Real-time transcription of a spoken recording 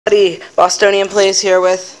Bostonian plays here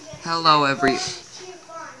with. Hello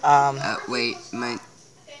wait,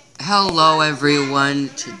 hello everyone.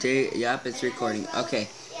 Today, yep, it's recording. Okay,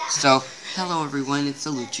 so hello everyone. It's the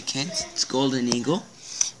Lucha Kids. It's Golden Eagle,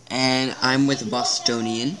 and I'm with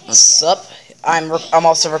Bostonian. Sup? I'm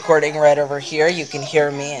also recording right over here. You can hear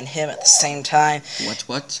me and him at the same time.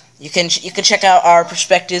 What? You can check out our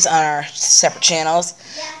perspectives on our separate channels.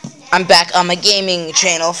 I'm back on my gaming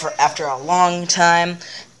channel after a long time.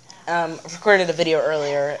 Recorded a video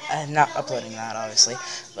earlier. I'm not uploading that, obviously,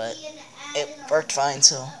 but it worked fine,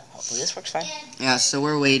 so hopefully this works fine. Yeah, so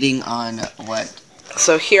we're waiting on what?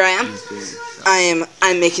 So here I am.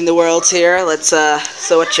 I'm making the worlds here. Let's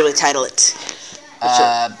so what should we title it?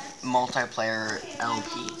 Multiplayer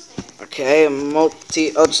LP. Okay,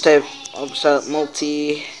 I'll just type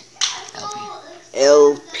multi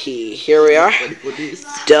LP. Here we are.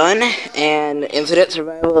 Done. And infinite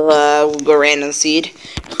survival. We'll go random seed.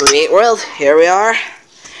 Create world. Here we are.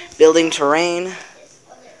 Building terrain.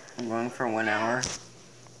 I'm going for 1 hour.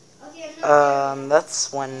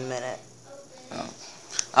 That's 1 minute.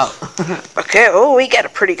 Oh. Okay. Oh, we got a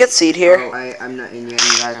pretty good seed here. Oh, I'm not in yet.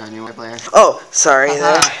 You guys are new player. Oh, sorry.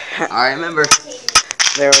 There. I remember.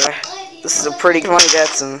 There. This is a pretty. Come on, you got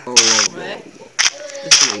some. Whoa.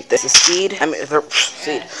 There's a seed.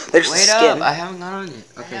 Seed. There's Wait skin. up, I haven't got on it.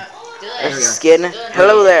 Okay. There's a skin.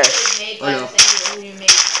 Hello there. Hello.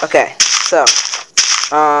 Okay, so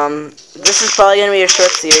this is probably gonna be a short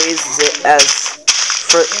series,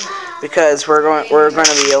 because we're gonna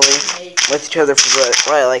be only with each other for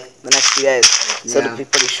probably like the next few days, so it'll be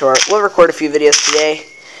pretty short. We'll record a few videos today,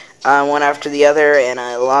 one after the other, and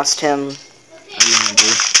I lost him.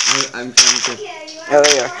 I'm trying to. Oh,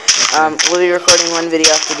 there you are. We'll be recording one video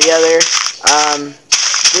after the other.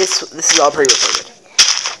 This is all pre-recorded.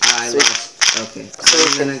 Okay. So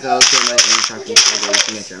I'm gonna go get my own talking table. You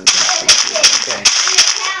can get your own talking table. Okay.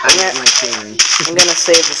 I'm gonna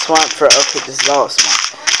save the swamp for. Okay, this is all a swamp.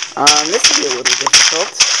 This will be a little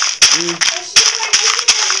difficult.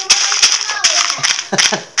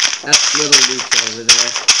 That's little Lucha over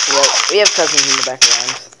there. Well, we have cousins in the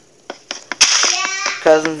background.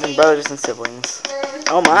 Cousins and brothers and siblings.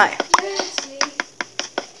 Oh my.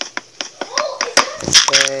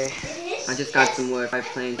 Okay. I just got some wood. 5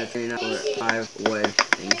 planes. That's enough for 5 wood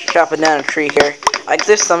things. Chopping down a tree here. Like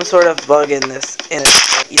there's some sort of bug in this. You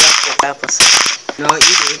don't get apples. No, you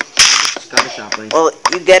do. I just got a sapling. Well,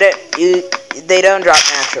 you get it. They don't drop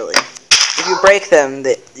naturally. If you break them,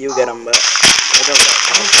 you get them, but they don't drop.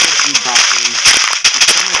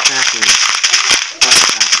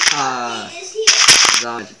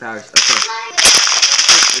 Powers. Okay.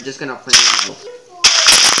 We're just gonna play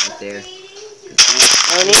right there.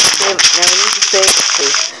 Now we need to save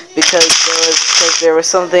this because there was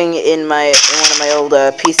something in one of my old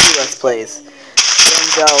PC Let's Plays.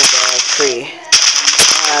 Denzel tree.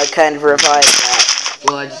 Kind of revived that.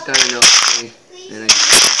 Well, I just got a note thing, and I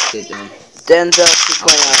just did down. Denzel 2.0.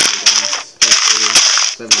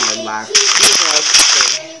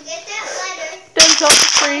 Denzel the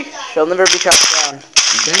tree. She'll never be chopped down.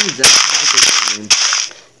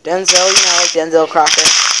 Denzel, you know, like Denzel Crocker.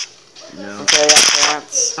 No. Okay,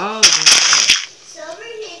 parents. Oh.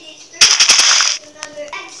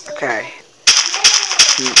 Okay.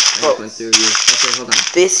 Okay, hold on.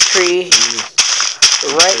 This tree,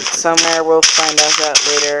 right somewhere, we'll find out that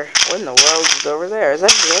later. What in the world is over there? Is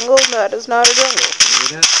that a jungle? No, that is not a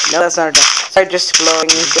jungle. No, that's not a jungle. Sorry, just glowing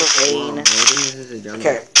in the rain.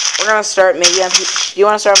 Okay, we're gonna start maybe on. Do you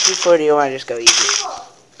want to start on peaceful or do you want to just go easy?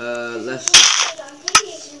 Let's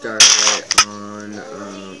just start it on.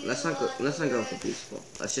 Let's not go for peaceful.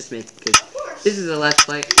 Let's just make, because this is a let's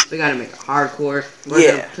play. We gotta make it hardcore. We're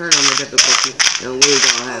gonna turn on the difficulty, and we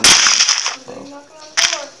gonna have.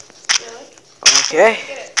 Okay.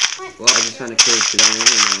 Well, I just found a cave, so I don't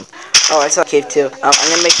even know. Oh, I saw a cave too. I'm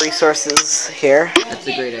gonna make resources here. That's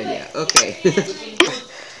a great idea. Okay.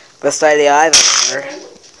 Best idea I've ever heard.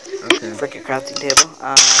 Okay. Freaking crafting table.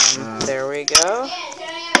 There we go.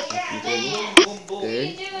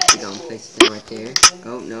 Good. We don't place it right there.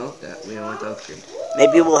 Oh no, we don't want the oak tree.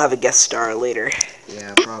 Maybe we'll have a guest star later.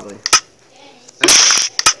 Yeah, probably. Okay.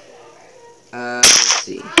 Let's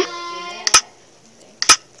see.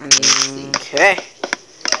 Okay.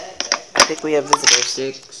 I think we have visitors.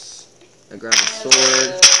 6. I grab a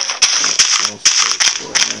sword.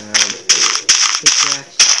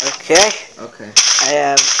 Okay. Okay. I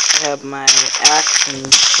have my axe and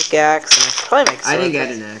pickaxe, and I could probably make a sword. I didn't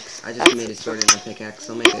get an axe. I just made a sword and a pickaxe.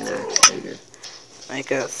 I'll make an axe later.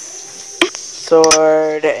 Make a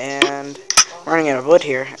sword, and we're running out of wood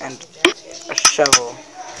here, and a shovel.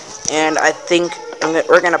 And I think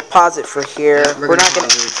we're gonna pause it for here. Yeah, we're not gonna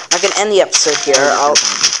end the episode here. I'll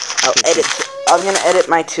edit. I'm gonna edit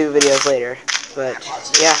my 2 videos later. But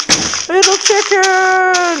yeah, little chicken.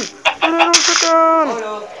 Oh,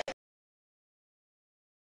 no.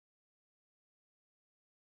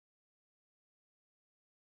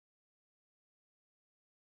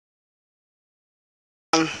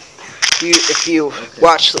 If you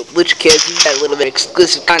watch Lucha Kids, you got a little bit of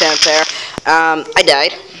exclusive content there. I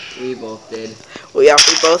died. We both did. We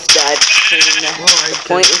both died. The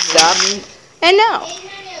point is stopped. And now.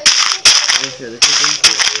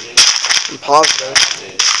 I'm positive.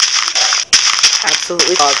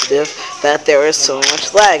 Absolutely positive that there is so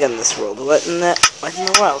much lag in this world. What in the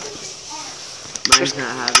world? Mine's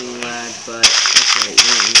not having lag, but okay.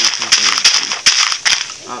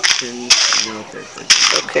 Options, no third person.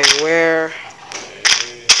 Okay, where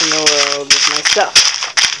in the world is my stuff?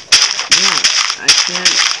 Yeah, I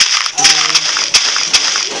can't.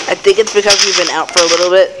 I think it's because we've been out for a little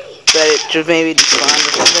bit that it just maybe despawned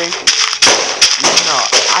or something. No,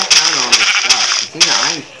 I found all this stuff. The thing that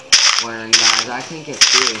I'm wearing, guys, I can't get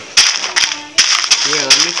through. Here,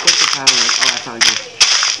 let me quit the pattern. Oh, I found you.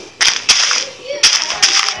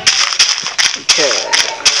 Okay,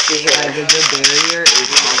 let's see here. The barrier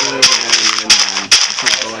is all the way there and then I'm done. I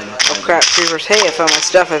can't go in. Oh crap, creepers. Hey, I found my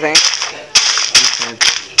stuff, I think. Okay.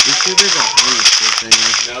 These creepers are homeless this thing.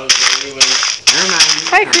 Never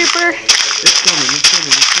mind. Hi, creeper. It's coming.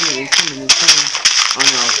 Oh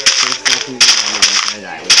no, some stuff is on the I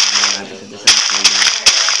die. We don't know that because this is going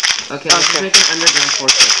down. Okay, let's just make an underground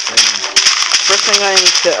fortress right now. First thing I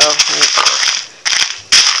need to,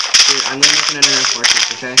 Dude, I'm gonna make an underground fortress,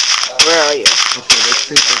 okay? Where are you? Okay, there's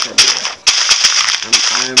creepers everywhere. I'm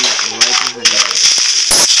right behind you.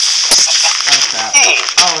 Oh crap.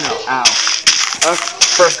 Oh no, ow.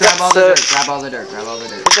 First grab episode. Grab all the dirt.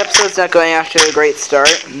 This episode's not going off to a great start.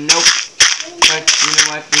 Nope. But you know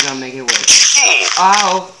what? We gotta make it work.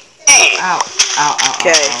 Ow.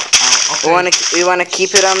 Okay. Okay. We wanna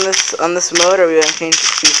keep it on this mode, or we wanna change it to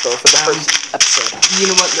peaceful for the first episode? You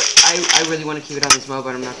know what? I really want to keep it on this mode,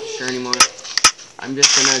 but I'm not sure anymore. I'm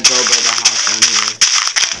just gonna go build a house down here.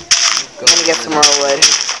 I'm gonna get some more wood.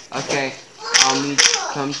 Okay.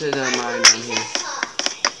 Come to the mine down here.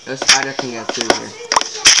 The spider can get through here.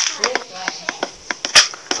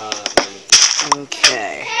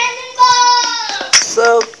 Okay.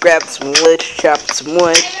 So, grab some wood, chop some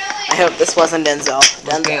wood. I hope this wasn't Denzel.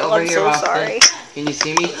 Okay, over I'm here, so Boston. sorry. Can you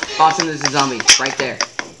see me? Boston, there's a zombie. Right there.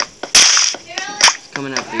 It's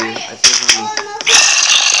coming up for you. I see a zombie.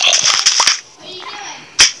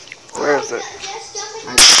 Where is it? I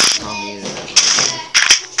don't know either.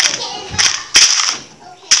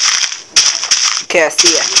 Okay, I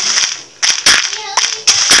see ya.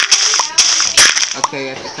 Okay,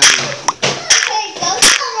 I have to cut you.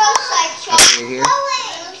 Okay, you're here?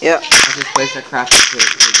 Yep. I'll just place a crafting table.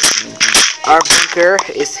 Our bunker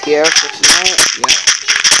is here for tonight. Yep.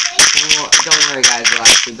 Don't worry, guys. We'll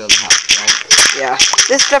actually build a house, right? Yeah.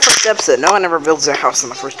 This is the first episode. No one ever builds their house in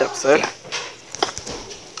the first episode. Yeah.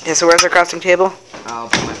 Okay, so where's our crafting table? I'll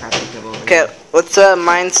put my crafting table over Okay, here. let's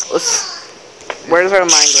where's our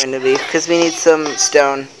mine going to be? Because we need some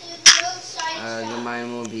stone. The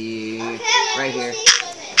mine will be right here.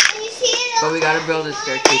 But we gotta build a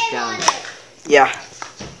staircase down. Yeah.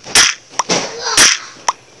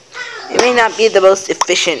 It may not be the most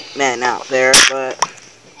efficient man out there, but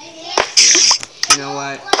Yeah. You know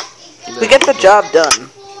what? we get the job done.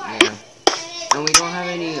 Yeah. And we don't have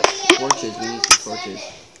any torches. We need some torches.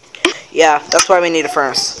 Yeah, that's why we need a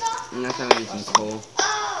furnace. And that's why we need some coal.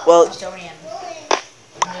 Well,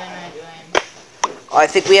 I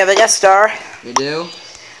think we have a guest star. You do?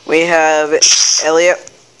 We have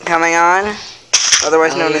Elliot coming on,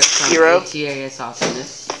 otherwise known as Hero. ATAS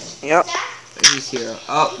Awesomeness. Yep. He's Hero.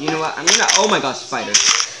 Oh, you know what? Oh my gosh, spider.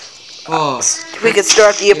 Oh. We could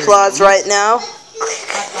start the applause right now.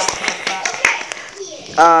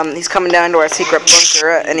 He's coming down to our secret bunker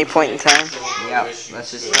at any point in time. Yep.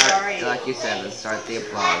 Let's just start, like you said, let's start the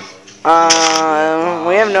applause.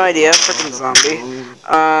 We have no idea. Freaking zombie.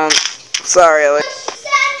 Sorry, Elliot.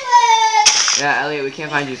 Yeah, Elliot, we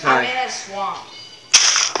can't find you. Sorry.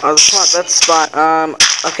 Oh, the swamp. That's the spot.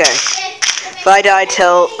 Okay. If I die,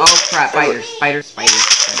 tell. Oh crap! Spiders.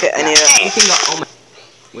 Okay, I need a. You can go. Oh my.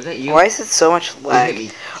 Was that you? Why is it so much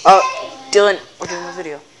lag? Oh, Dylan, we're doing a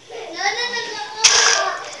video.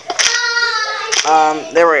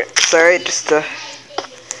 There we. Sorry, just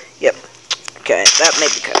Yep. Okay, that may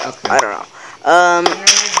be cut. Okay. I don't know.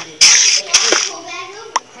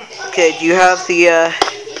 Okay, do you have the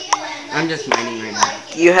I'm just mining right now.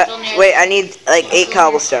 You have wait. I need like 8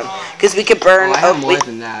 cobblestone because we can burn Oh, I have oak. more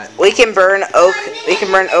than that. We can burn oak. We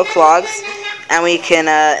can burn oak logs, and we can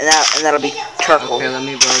and that'll be charcoal. Okay, let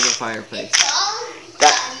me build a fireplace.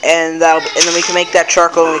 And then we can make that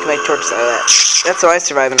charcoal and we can make torches out of that. That's how I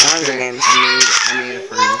survive in Hunger Games. I need a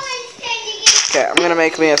furnace. Okay, I'm gonna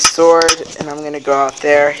make me a sword and I'm gonna go out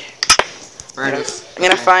there. Furnace. I'm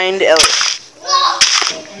gonna find Elliot.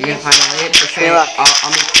 You're gonna find Elliot? Okay, Good luck. I'll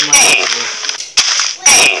make some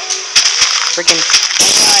Freaking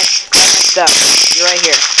die. Stuff. You're right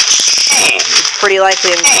here. It's pretty likely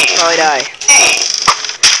I'm gonna probably die.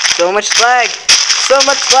 So much lag. So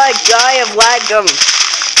much lag. Die of lagdom.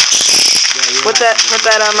 Yeah, put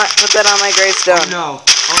that on my gravestone. Oh no.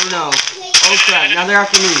 Oh no. Oh crap. Now they're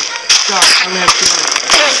after me. Stop. I only have 2 minutes.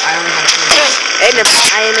 I only have 2 minutes. Enderman.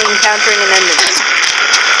 I am encountering an enderman.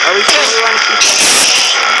 Are we sure we want to keep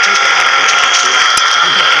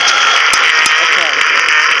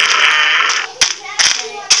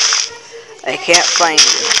I can't find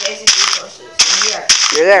you.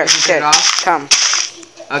 You're there. Okay, come.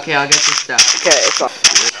 Okay, I'll get your stuff. Okay, it's off.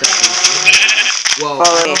 Whoa,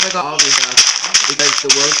 Follow I me. don't got all this stuff because the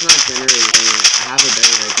world's not generating anymore. I have a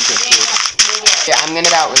better way to get to it. Yeah, I'm gonna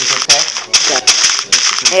get out with this, okay? Okay.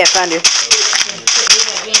 Hey, I found you.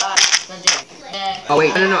 Oh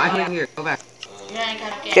wait, no, I can't hear. Go back.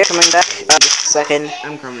 Okay, coming back. Just a second.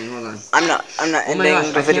 I'm coming. Hold on. I'm not Oh my ending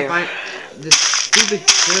gosh, the I video. can't find this stupid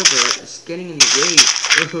server is getting in the way.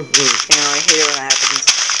 You know, I hate it when that happens.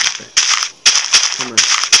 Come on.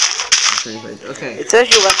 Okay. It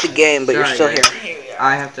says you left the game, but you're still here.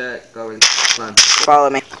 I have to go with come on. Follow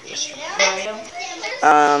me.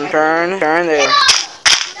 Turn there.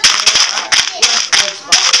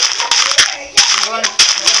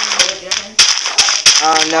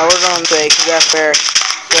 No, we're going this way, because that's where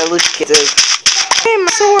Lucha Kids is. Hey,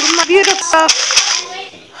 my sword, my beautiful stuff.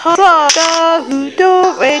 Welcome.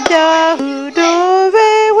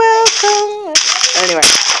 Anyway.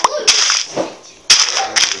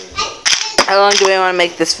 How long do we want to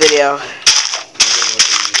make this video?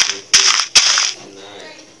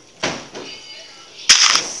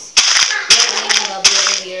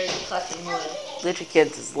 Lucha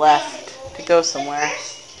Kids is left to go somewhere.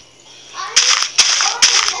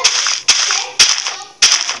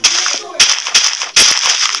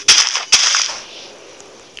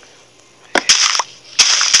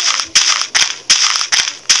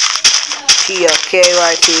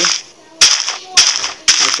 TLKYT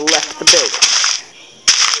has left the building.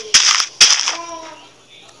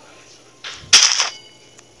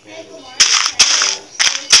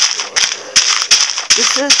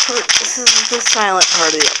 This is the silent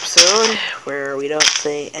part of the episode where we don't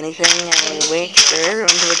say anything and we wait for everyone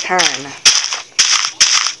to return.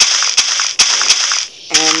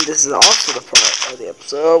 And this is also the part of the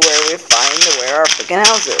episode where we find where our freaking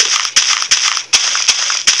house is.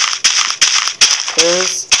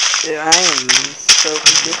 Because I am so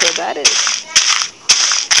confused what that is.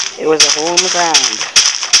 It was a hole in the ground.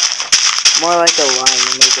 More like a line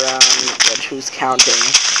in the ground, but who's counting?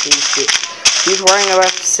 He's worrying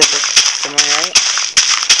about specifics, am I right?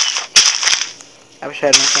 I wish I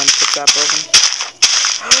had my phone to fix that broken.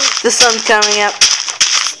 The sun's coming up.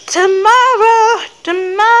 Tomorrow,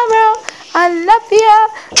 I love you.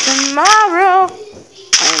 Tomorrow.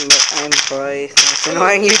 I'm probably the most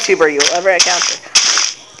annoying YouTuber you'll ever encounter.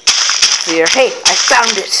 So you're, hey, I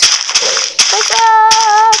found it. What's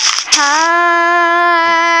up?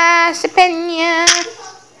 Hi, Stepenia.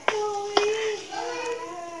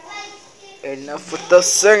 Enough with the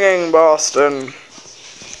singing, Boston.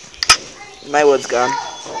 My wood's gone.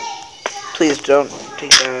 Please don't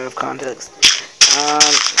take that out of context.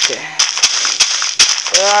 Okay.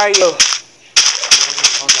 Where are you?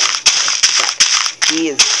 He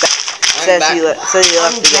is back. Says he left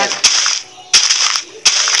again.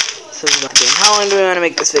 Says he left again. How long do we want to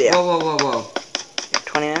make this video? Whoa.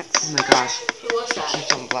 20 minutes? Oh my gosh. Who was that?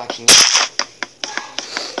 Keep on blocking.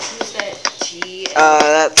 Who's that?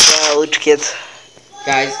 That's Lucha Kids.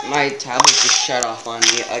 Guys, my tablet just shut off on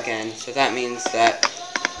me again, so that means that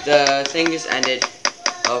the thing just ended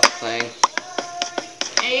of playing.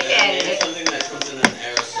 And you can edit it. Something that comes in an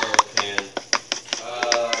aerosol can.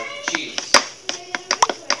 Cheese.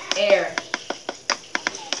 Air.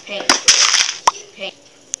 Paint.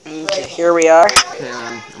 Okay, here we are. Okay,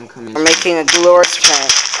 I'm coming. We're making a glorious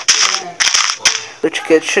prank. Lucha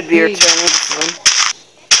Kids should be returning soon.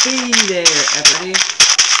 Hey there, everybody.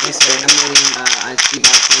 I'm waiting on Steve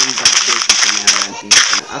Austin, but Jason from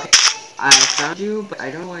now. Okay, I found you, but I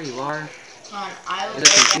don't know where you are. I will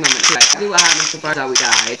Listen, see what happened so far that we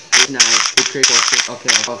died. Good night. We create fortress.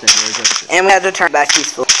 Okay, I'll take it. And we had to turn back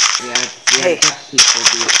peaceful. Yeah, Hey. peaceful.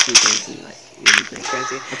 Be crazy, like really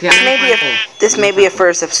crazy. Okay, This may be a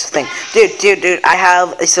first thing. Dude, I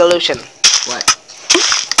have a solution. What?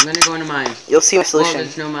 I'm gonna go into mine. You'll see my Well, solution.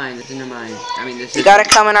 there's no mine. There's no mine. I mean, there's. You gotta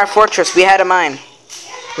come in our fortress. We had a mine.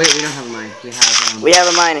 Wait, we don't have a mine. We have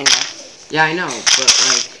a mine in here. Yeah, I know, but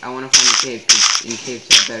like, I want to find a cave because in caves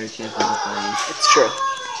you have better chance of finding. It's true.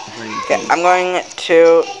 Finding Okay, caves.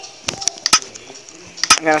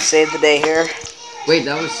 I'm gonna save the day here. Wait,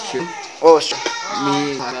 that was true. What was true?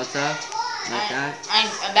 Me talk about stuff like that.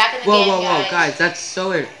 I'm back in the Whoa, game, whoa, guys, that's so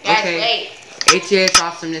weird. Guys, Okay, wait. HA's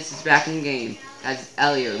awesomeness is back in the game. That's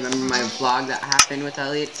Elliot. Remember my vlog that happened with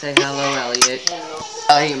Elliot? Say hello, Elliot.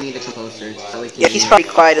 Elliot, me the composer. So we can. Yeah, he's probably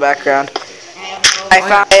quiet in the background. I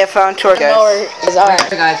have found Tor, guys.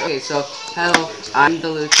 Okay, guys. Okay, so hello, I'm the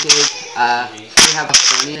Luke Kid. We have a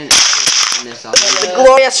funny and this all. The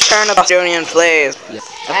glorious turn of Estonian plays. Yes.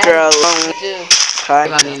 After a long Hey, time.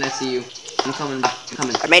 buddy, I see you. I'm coming back. I'm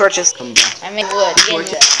coming. I made purchase. Come back. I make wood.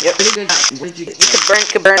 Torches. Yep. What did you get? You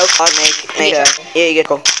could burn oak log, make yeah, you get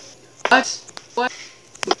coal. What?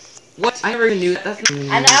 What? I never even knew that. That's not.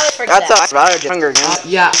 I know I always forget That's that. all. That's Hunger Games.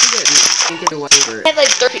 Yeah, I think it whatever. I had like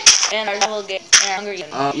 30 in our double game in our Hunger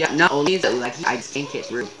Games. Yeah, not only is it like I just can't get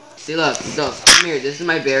through. See, look, come here. This is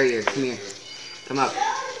my barrier. Come here. Come up.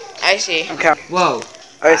 I see. Okay. Whoa.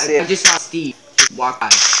 I see I it. just saw Steve just walk by.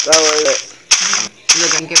 That was it. See,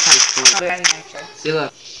 look, I can get past this point. See,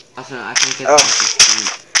 look. Also, I can't get Oh. past this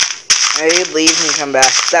point. You leave and you come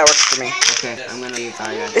back. That works for me. Okay, I'm gonna leave.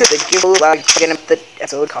 Sorry, guys. It's the give log getting the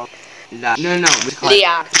episode called No. We call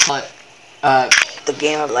Leon. it, The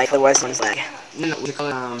Game of Life. Otherwise known as lag. no, we call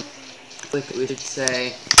it, we should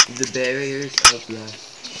say the barriers of life.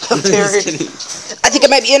 Barriers. Just kidding. I think I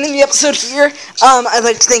might be ending the episode here. I'd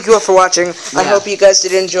like to thank you all for watching. I Yeah. hope you guys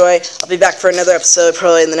did enjoy. I'll be back for another episode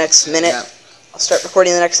probably in the next minute. Yep. I'll start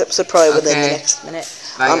recording the next episode probably within the Okay. next minute.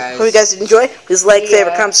 Bye, guys. Hope you guys did enjoy. Please like,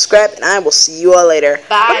 favorite, comment, subscribe, and I will see you all later.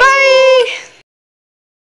 Bye. Bye-bye.